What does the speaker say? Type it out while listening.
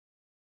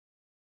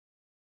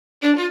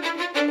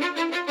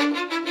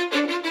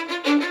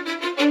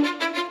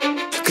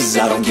Cause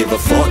I don't give a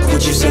fuck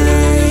what you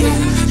say.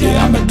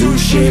 Yeah, I'ma do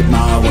shit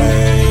my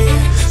way.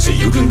 So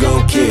you can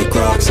go kick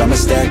rocks, I'ma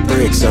stack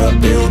bricks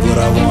up, build what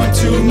I want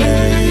to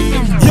make.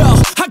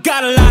 Yo, I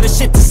got a lot of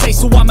shit to say,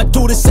 so I'ma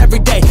do this every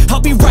day.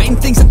 I'll be writing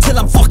things until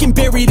I'm fucking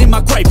buried in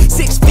my grave.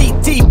 6 feet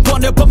deep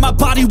under, but my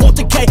body won't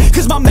decay.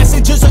 Cause my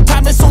messages are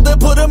timeless, so they'll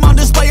put them on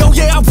display. Oh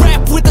yeah, I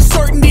rap with a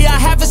certainty, I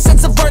have a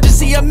sense of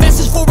urgency. A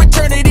message for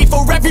eternity,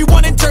 for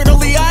everyone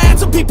internally. I had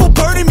some people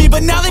burning me,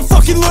 but now they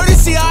fucking learn to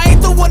see I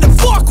ain't the one to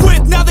fuck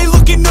with, now they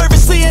looking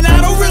nervously. And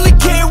I don't really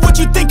care what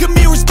you think of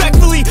me,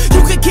 respectfully.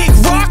 You can kick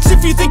rocks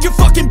if you think you're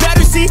fucking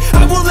better, see.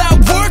 I will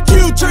outwork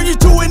you, turn you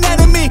to an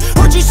enemy.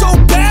 Hurt you so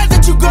bad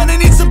that you're gonna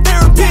need some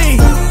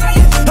therapy.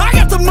 I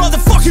got the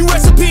motherfucking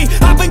recipe,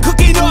 I've been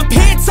cooking up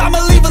hits,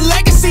 I'ma leave a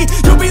legacy.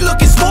 You'll be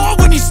looking small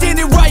when you're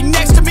standing right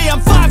next to me.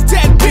 I'm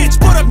 5'10", bitch,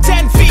 but I'm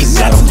 10 feet.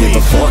 Cause I don't give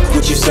a fuck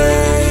what you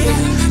say.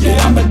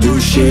 Yeah, I'ma do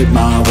shit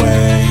my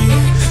way.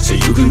 So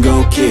you can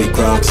go kick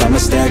rocks, I'ma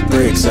stack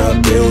bricks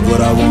up, build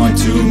what I want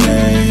to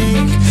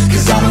make.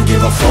 Cause I don't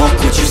give a fuck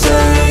what you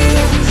say.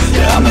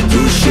 Yeah, I'ma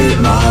do shit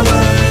my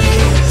way.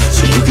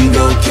 So you can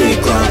go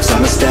kick rocks,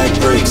 I'ma stack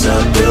bricks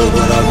up, build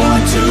what I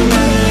want to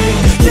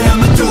make. Yeah,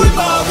 I'ma do it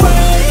my way.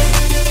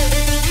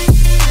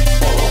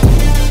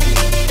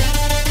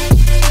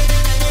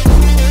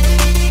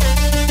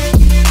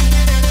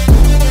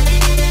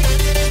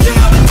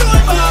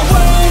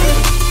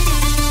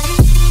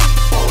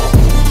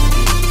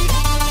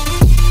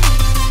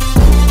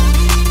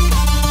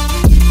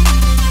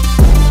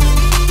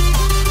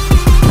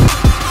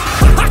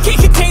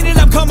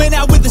 Coming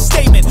out with a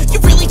statement. You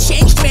really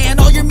changed, man,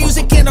 all your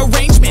music and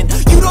arrangement.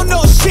 You don't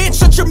know shit,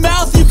 shut your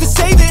mouth, you can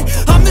save it.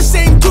 I'm the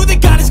same dude that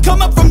got his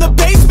come up from the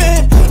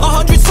basement.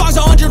 100 songs,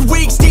 100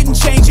 weeks, didn't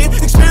change it.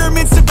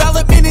 Experiments,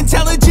 development,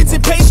 intelligence,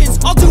 and patience.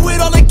 I'll do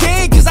it all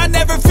again, cause I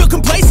never feel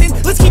complacent.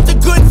 Let's keep the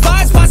good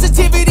vibes,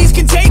 positivity's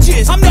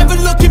contagious. I'm never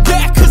looking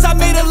back, cause I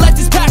made a life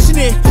that's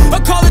passionate. A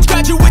college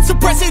graduate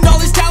suppressing all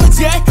his talents,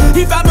 yeah.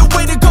 He found a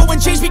way to go and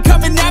change,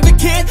 become an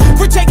advocate.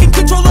 For taking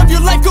control of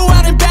your life, go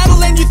out and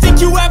battle. And you think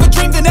you have a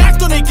dream, then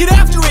act on it. Get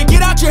after it,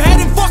 get out your head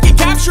and fucking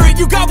capture it.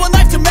 You got one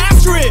life to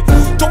master it.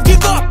 Don't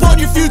give up on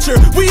your future,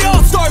 we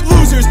all start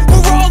losers.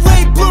 We're all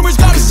late bloomers,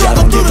 gotta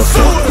struggle through the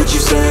sewer. What you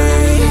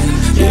say?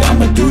 Yeah,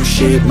 I'ma do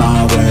shit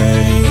my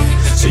way.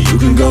 So you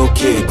can go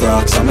kick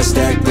rocks, I'ma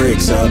stack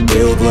bricks up,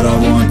 build what I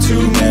want to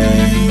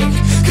make.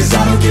 Cause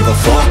I don't give a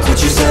fuck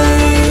what you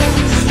say.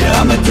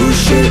 Yeah, I'ma do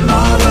shit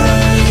my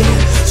way.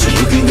 So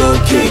you can go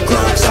kick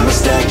rocks, I'ma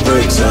stack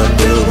bricks up,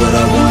 build